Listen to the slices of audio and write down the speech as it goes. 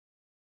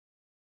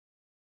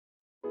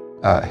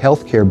A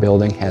healthcare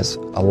building has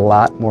a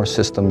lot more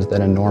systems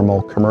than a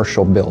normal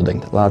commercial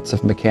building. Lots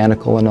of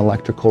mechanical and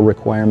electrical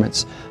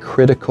requirements.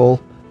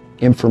 Critical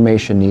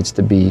information needs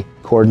to be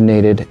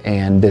coordinated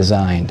and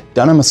designed.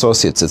 Dunham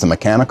Associates is a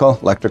mechanical,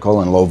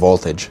 electrical, and low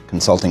voltage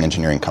consulting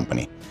engineering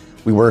company.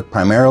 We work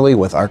primarily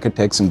with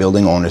architects and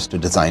building owners to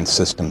design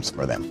systems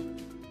for them.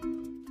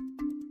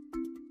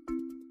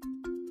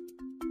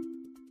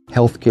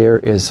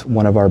 Healthcare is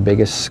one of our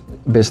biggest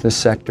business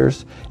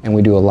sectors, and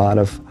we do a lot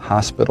of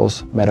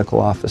hospitals, medical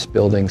office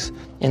buildings.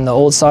 In the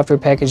old software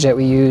package that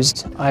we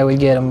used, I would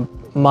get a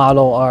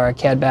model or a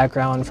CAD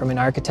background from an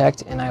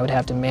architect, and I would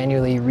have to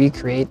manually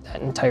recreate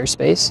that entire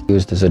space.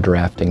 Used as a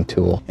drafting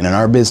tool. And in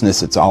our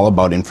business, it's all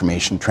about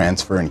information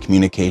transfer and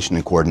communication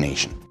and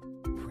coordination.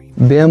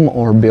 BIM,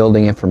 or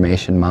Building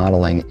Information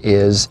Modeling,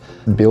 is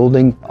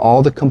building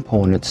all the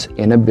components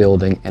in a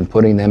building and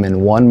putting them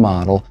in one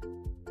model.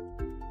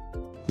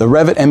 The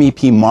Revit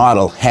MEP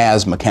model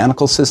has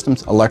mechanical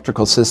systems,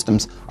 electrical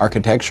systems,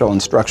 architectural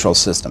and structural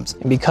systems.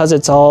 And because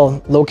it's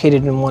all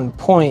located in one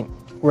point,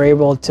 we're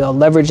able to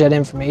leverage that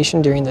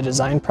information during the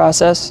design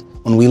process.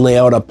 When we lay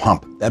out a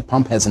pump, that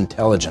pump has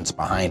intelligence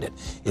behind it.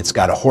 It's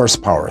got a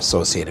horsepower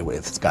associated with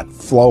it. It's got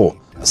flow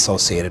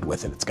associated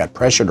with it. It's got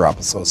pressure drop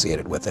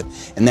associated with it.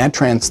 And that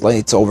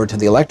translates over to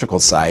the electrical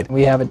side.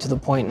 We have it to the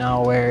point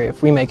now where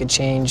if we make a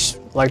change,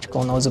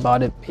 electrical knows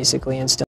about it basically instantly.